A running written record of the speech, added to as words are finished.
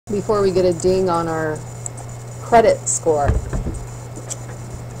before we get a ding on our credit score.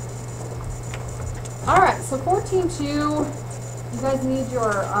 All right, so 14.2, you guys need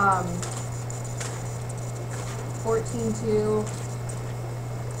your 14.2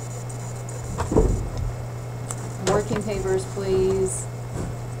 working papers, please.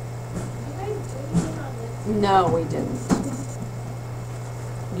 No, we didn't.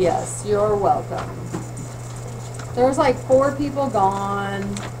 Yes, you're welcome. There's like 4 people gone.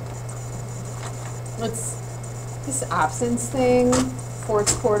 It's this absence thing,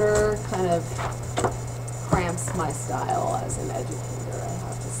 fourth quarter, kind of cramps my style as an educator, I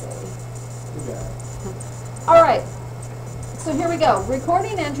have to say. Yeah. All right, so here we go.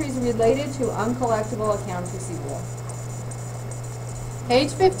 Recording entries related to uncollectible accounts receivable.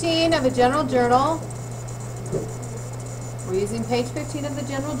 Page 15 of a general journal. We're using page 15 of the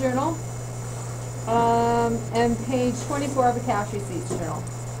general journal. And page 24 of a cash receipts journal.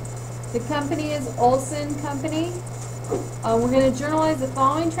 The company is Olson Company. We're going to journalize the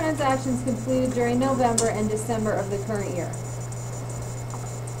following transactions completed during November and December of the current year.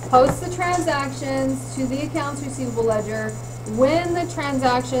 Post the transactions to the accounts receivable ledger when the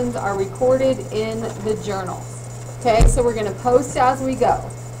transactions are recorded in the journals. Okay, so we're going to post as we go.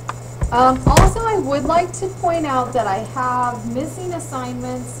 Also, I would like to point out that I have missing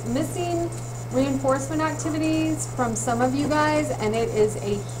assignments, missing reinforcement activities from some of you guys, and it is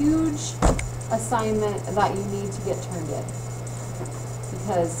a huge assignment that you need to get turned in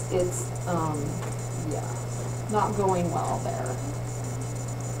because it's, yeah, not going well there.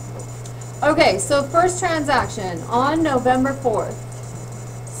 Okay, so first transaction on November 4th.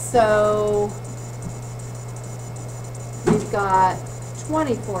 So we've got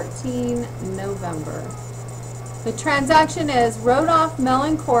 2014 November. The transaction is wrote off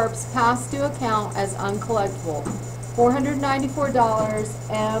Mellon Corp's past due account as uncollectible. $494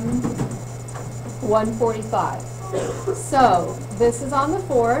 M145. So this is on the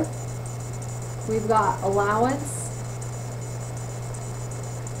 4th. We've got allowance.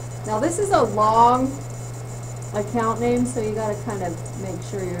 Now this is a long account name, so you got to kind of make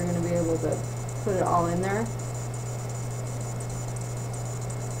sure you're going to be able to put it all in there.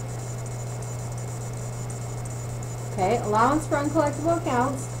 Okay, allowance for uncollectible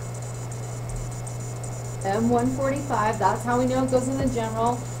accounts, M145, that's how we know it goes in the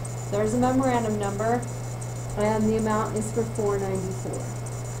general. There's a memorandum number, and the amount is for $494.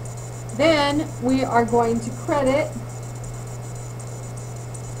 Then we are going to credit,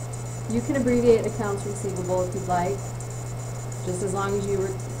 you can abbreviate accounts receivable if you'd like, just as long as you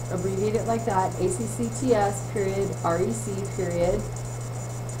abbreviate it like that, ACCTS period, REC period.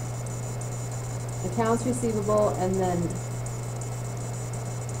 Accounts receivable, and then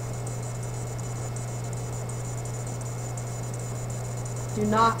do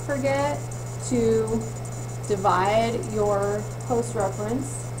not forget to divide your post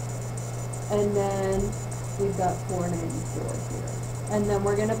reference, and then we've got 494 here, and then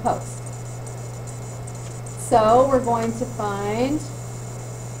we're going to post. So we're going to find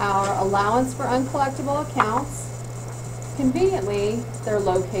our allowance for uncollectible accounts. Conveniently, they're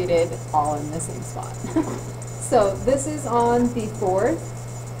located all in the same spot. So this is on the 4th.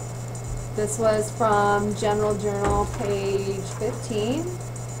 This was from General Journal, page 15.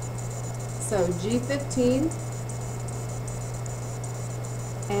 So G15.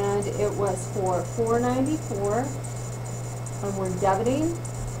 And it was for $494. And we're debiting.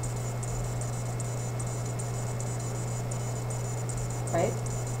 Right?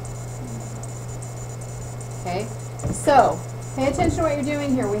 Okay. So, pay attention to what you're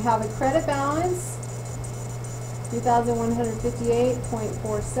doing here. We have a credit balance,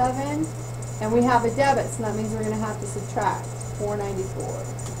 2,158.47, and we have a debit, so that means we're going to have to subtract 494.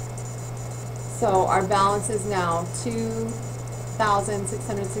 So, our balance is now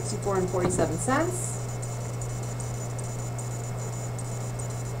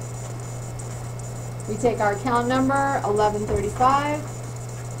 $2,664.47. We take our account number, 1135.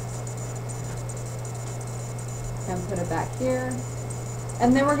 And put it back here.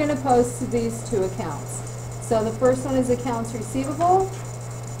 And then we're going to post to these 2 accounts. So the first one is accounts receivable.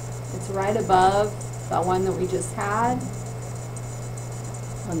 It's right above the one that we just had.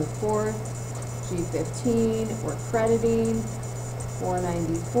 On the 4th, G15, we're crediting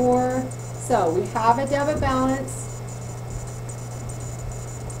 494. So we have a debit balance.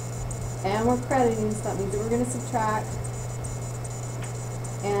 And we're crediting, so that means that we're going to subtract.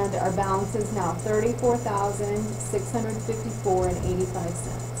 And our balance is now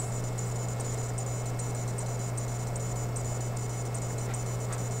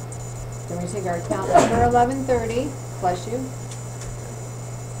 $34,654.85. Then we take our account number 1130, bless you,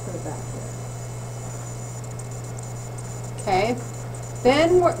 Put it back here. Okay.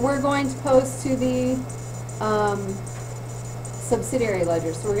 Then we're going to post to the subsidiary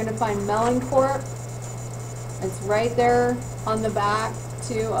ledger. So we're going to find Mellon Corp. It's right there on the back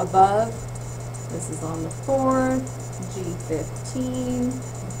too, above. This is on the 4th, G15.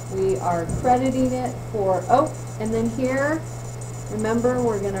 We are crediting it for, oh, and then here, remember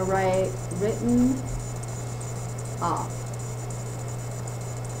we're going to write written off.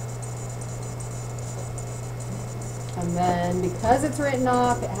 And then because it's written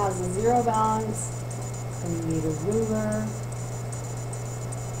off, it has a 0 balance, and you need a ruler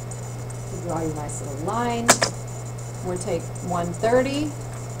to draw your nice little line. We'll take 130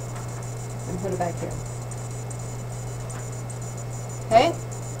 and put it back here. Okay?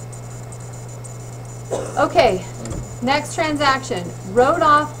 Okay, next transaction. Wrote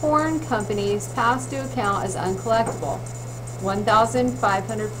off foreign companies past due account as uncollectible.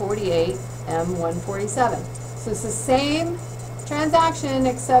 1,548 M147. So it's the same transaction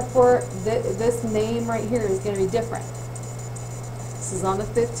except for this name right here is going to be different. This is on the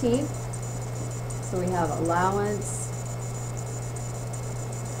 15th. So we have allowance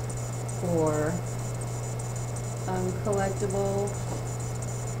for uncollectible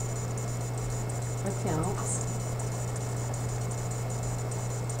accounts.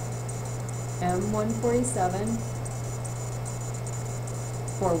 M147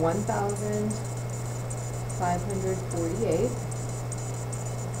 for 1,548.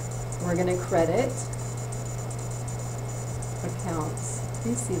 We're going to credit accounts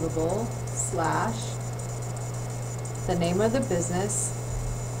receivable slash the name of the business,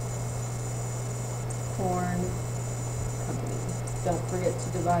 foreign company. Don't forget to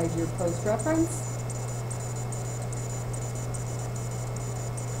divide your post reference.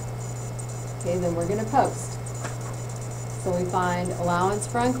 Okay, then we're going to post. So we find allowance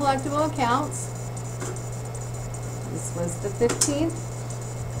for uncollectible accounts. This was the 15th.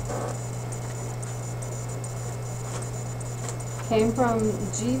 Came from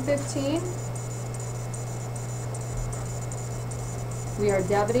G15. We are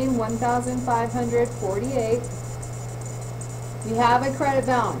debiting 1,548. We have a credit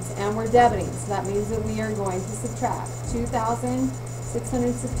balance and we're debiting, so that means that we are going to subtract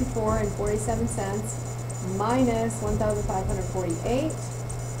 2,664.47 minus 1,548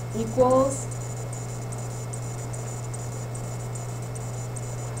 equals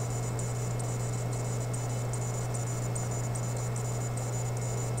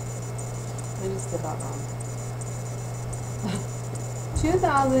I just did that wrong.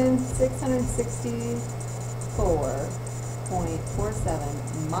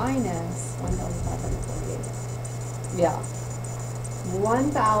 2,664.47 minus 1,548. Yeah.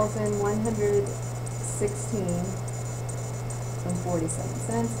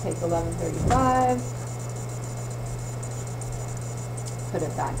 1,116.47. Take 1135. Put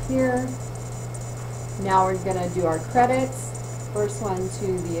it back here. Now we're going to do our credits. First one to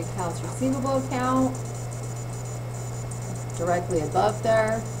the accounts receivable account, directly above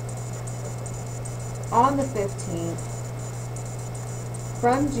there. On the 15th,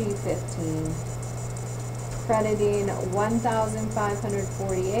 from G15, crediting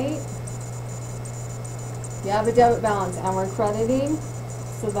 1,548. You have a debit balance and we're crediting,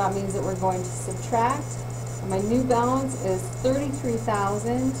 so that means that we're going to subtract. And my new balance is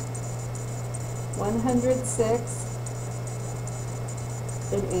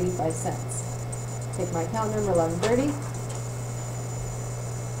 33,106.85. Take my account number 1130.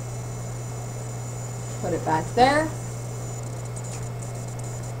 Put it back there.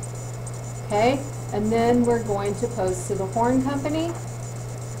 Okay, and then we're going to post to the Horn Company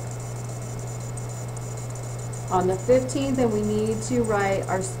on the 15th, and we need to write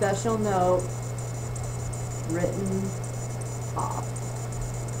our special note written off.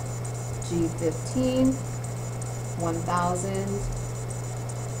 G15,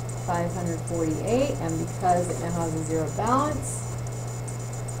 1,548, and because it now has a 0 balance,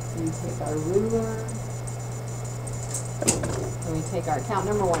 we take our ruler, and we take our account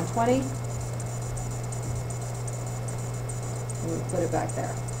number 120, and we put it back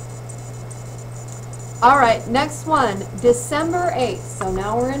there. All right, next one, December 8th. So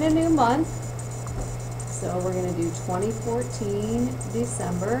now we're in a new month. So we're going to do 2014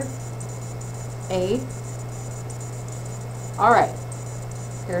 December 8th. All right,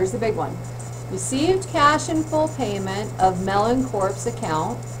 here's the big one. Received cash in full payment of Mellon Corp's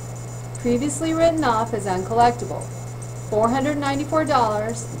account, previously written off as uncollectible.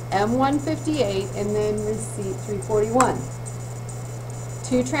 $494, M158, and then receipt 341.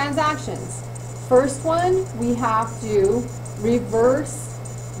 Two transactions. First one, we have to reverse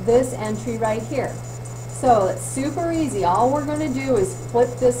this entry right here. So it's super easy. All we're going to do is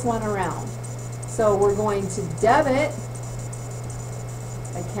flip this one around. So we're going to debit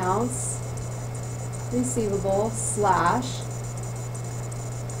accounts receivable slash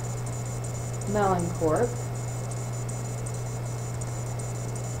Mellon Corp.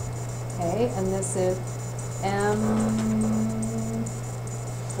 Okay, and this is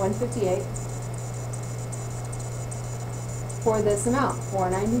M158 for this amount,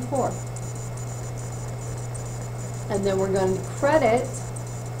 $494. And then we're going to credit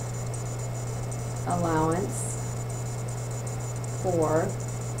allowance for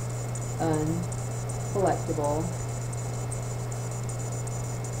uncollectible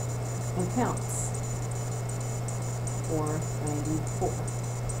accounts, $494.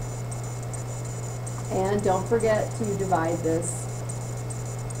 And don't forget to divide this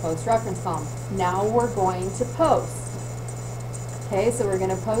post-reference column. Now we're going to post. Okay, so we're going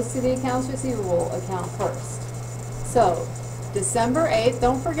to post to the accounts receivable account first. So, December 8th,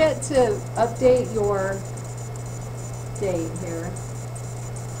 don't forget to update your date here.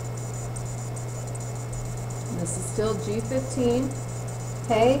 This is still G15.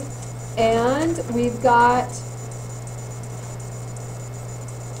 Okay, and we've got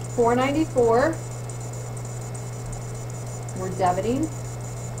 $494. We're debiting.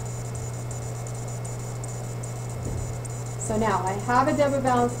 So now I have a debit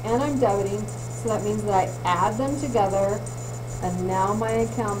balance and I'm debiting, so that means that I add them together, and now my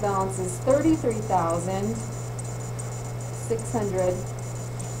account balance is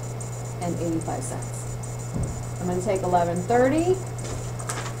 $33,685. I'm going to take 1130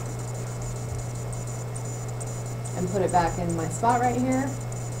 and put it back in my spot right here.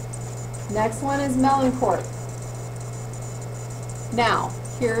 Next one is Mellon Corp. Now,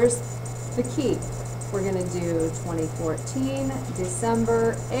 here's the key. We're going to do 2014,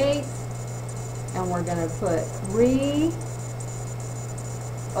 December 8th, and we're going to put reopen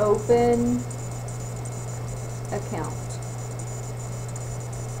account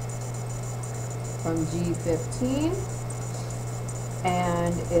from G15,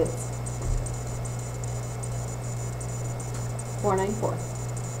 and it's $494.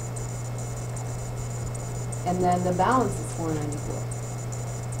 And then the balance is $494.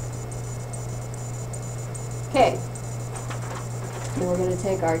 Okay, then we're going to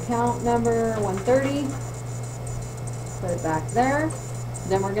take our account number 130, put it back there.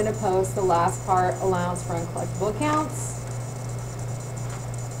 Then we're going to post the last part, allowance for uncollectible accounts.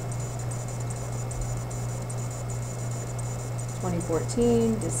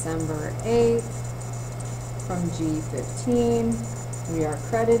 $2014, December 8th, from G15. We are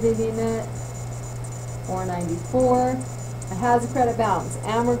crediting it, $494. It has a credit balance,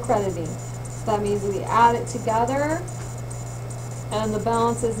 and we're crediting. So that means we add it together, and the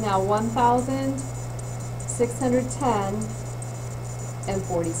balance is now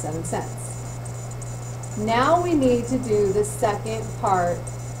 $1,610.47. Now we need to do the second part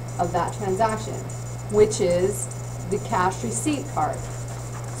of that transaction, which is the cash receipt part.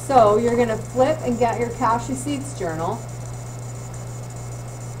 So you're going to flip and get your cash receipts journal.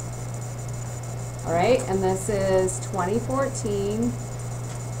 All right, and this is 2014,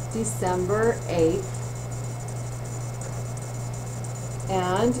 December 8th.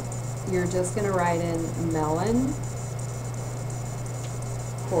 And you're just going to write in Mellon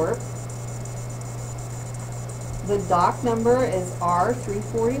Corp. The doc number is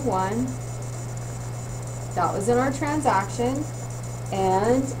R341. That was in our transaction.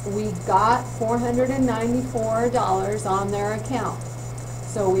 And we got $494 on their account.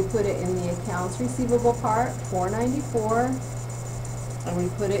 So we put it in the accounts receivable part, $494, and we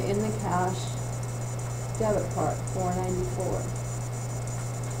put it in the cash debit part, $494.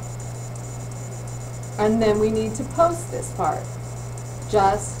 And then we need to post this part,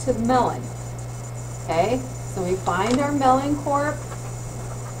 just to Mellon. Okay, so we find our Mellon Corp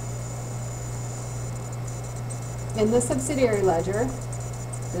in the subsidiary ledger.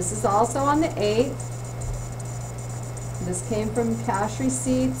 This is also on the 8th. This came from cash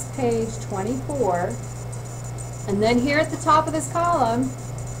receipts, page 24. And then here at the top of this column,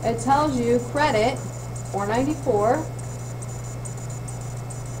 it tells you credit, $494.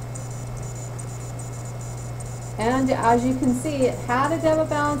 And as you can see, it had a debit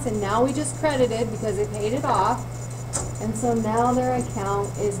balance, and now we just credited because it paid it off. And so now their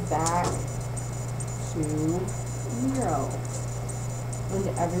account is back to 0. And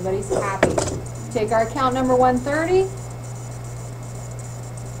everybody's happy. Take our account number 130.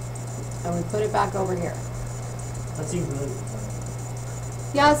 And we put it back over here. That seems really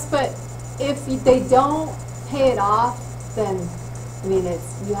Yes, but if they don't pay it off, then I mean,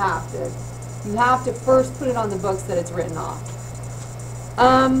 you have to first put it on the books that it's written off.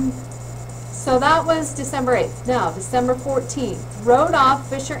 So that was December 8th. Now, December 14th, wrote off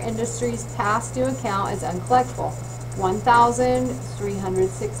Fisher Industries past due account as uncollectible,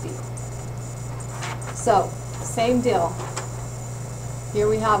 $1,360. So, same deal. Here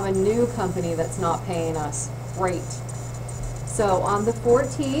we have a new company that's not paying us. Great. So on the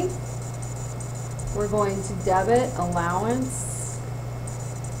 14th, we're going to debit allowance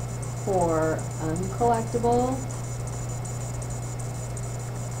for uncollectible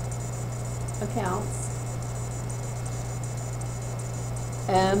accounts.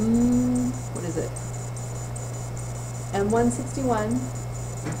 What is it? M161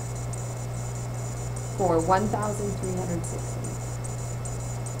 for $1,360.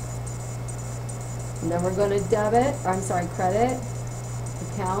 And then we're going to credit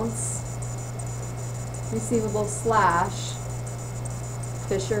accounts receivable /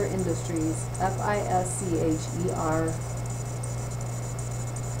 Fisher Industries, FISCHER.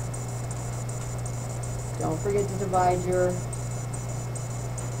 Don't forget to divide your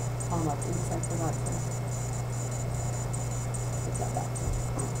comma. Oops, I forgot to put that back.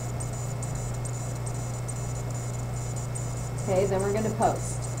 Okay, then we're going to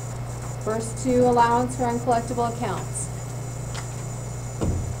post. First two, allowance for uncollectible accounts.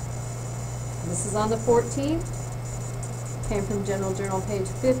 This is on the 14th. Came from General Journal, page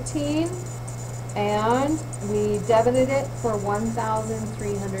 15. And we debited it for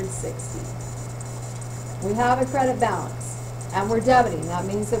 $1,360. We have a credit balance, and we're debiting. That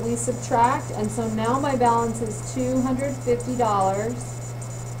means that we subtract, and so now my balance is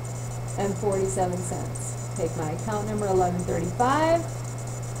 $250.47. Take my account number 1135.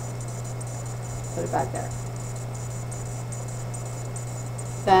 Put it back there.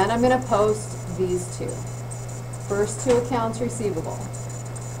 Then I'm going to post these two. First two accounts receivable.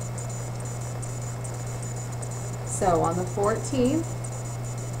 So on the 14th,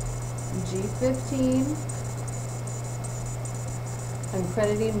 G15, I'm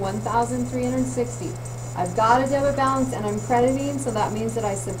crediting $1,360. I've got a debit balance and I'm crediting, so that means that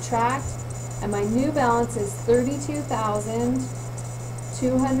I subtract, and my new balance is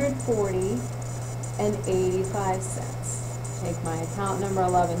 $32,240.85. Take my account number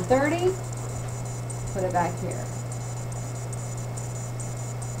 1130, put it back here.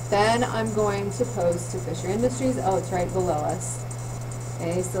 Then I'm going to post to Fisher Industries. Oh, it's right below us.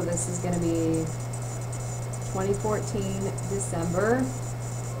 Okay, so this is going to be 2014 December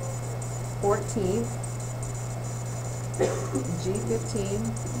 14th, G15,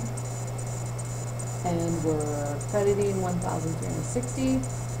 and we're crediting $1,360.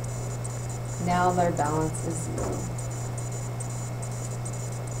 Now their balance is 0.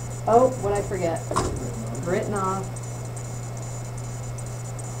 Oh, what'd I forget? Written off.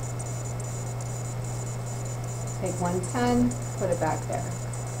 Take 110, put it back there.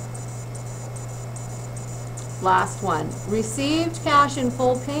 Last one. Received cash in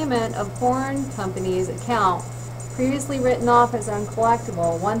full payment of foreign company's account, previously written off as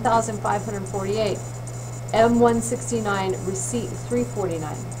uncollectible, $1,548. M169 receipt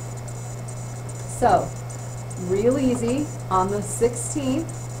 349. So, real easy. On the 16th,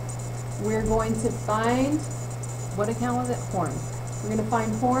 we're going to find, what account was it? Horn. We're going to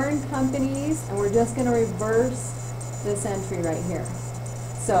find Horn Companies, and we're just going to reverse this entry right here.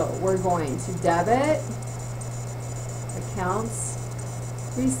 So we're going to debit accounts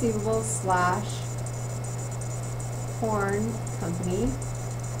receivable / Horn Company.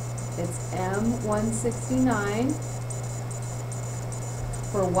 It's M169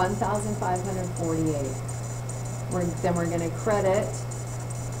 for $1,548. Then we're going to credit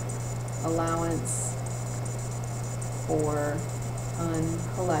allowance for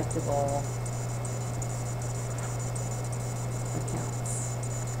uncollectible accounts,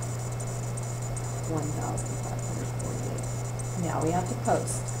 $1,548. Now we have to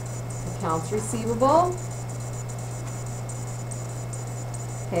post accounts receivable.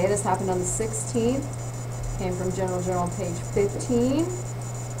 Okay, this happened on the 16th. Came from General Journal, page 15,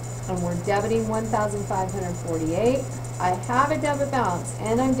 and we're debiting $1,548. I have a debit balance,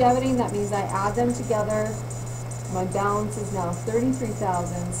 and I'm debiting. That means I add them together. My balance is now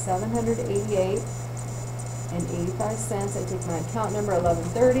 $33,788.85. I take my account number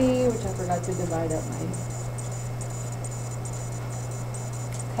 1130, which I forgot to divide up my.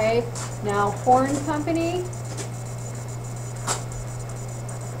 Okay, now Horn Company.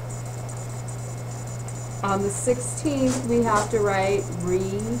 On the 16th, we have to write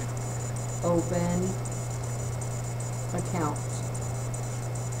reopen account.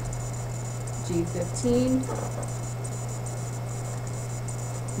 G15.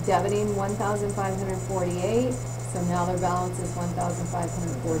 debiting 1,548, so now their balance is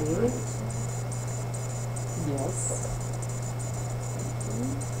 1,548. Yes.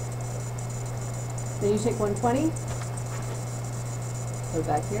 Then you take 120, put it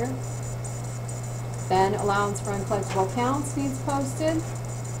back here. Then allowance for uncollectible accounts needs posted.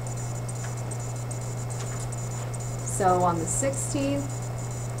 So on the 16th,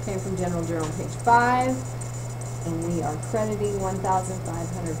 came from general journal page 5, and we are crediting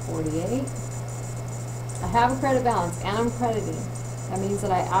 1,548. I have a credit balance and I'm crediting. That means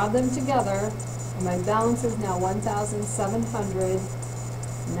that I add them together and my balance is now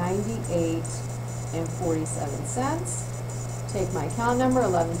 1,798.47. Take my account number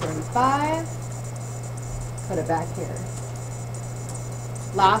 1135, put it back here.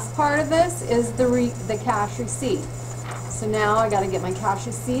 Last part of this is the cash receipt. So now I got to get my cash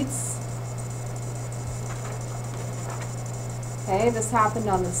receipts. Okay, this happened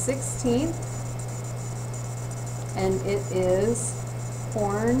on the 16th, and it is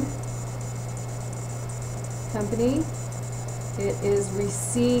Horn Company. It is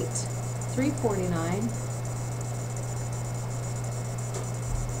receipt 349,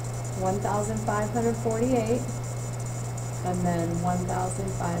 1,548, and then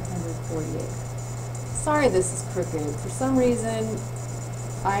 1,548. Sorry this is crooked. For some reason,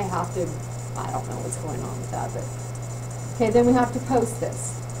 I don't know what's going on with that, but okay, then we have to post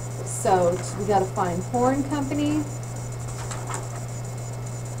this. So we got to find Horn Company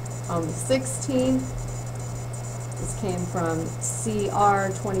on the 16th. This came from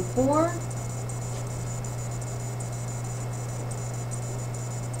CR 24.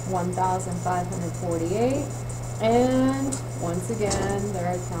 1,548. And once again,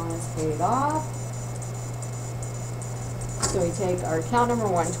 their account is paid off. So we take our account number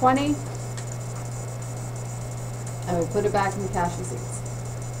 120 and we put it back in the cash receipts.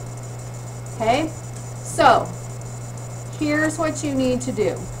 Okay, so here's what you need to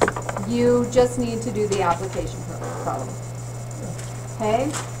do. You just need to do the application problem. Okay,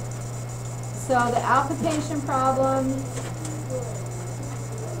 so the application problem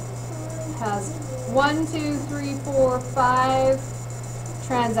has 1, 2, 3, 4, 5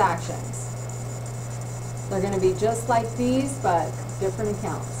 transactions. They're going to be just like these, but different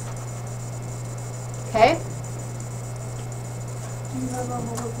accounts. Okay? Do you have what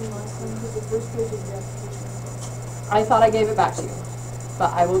we last time? Because the first page is the application. I thought I gave it back to you,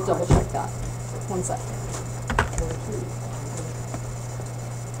 but I will double check that. 1 second.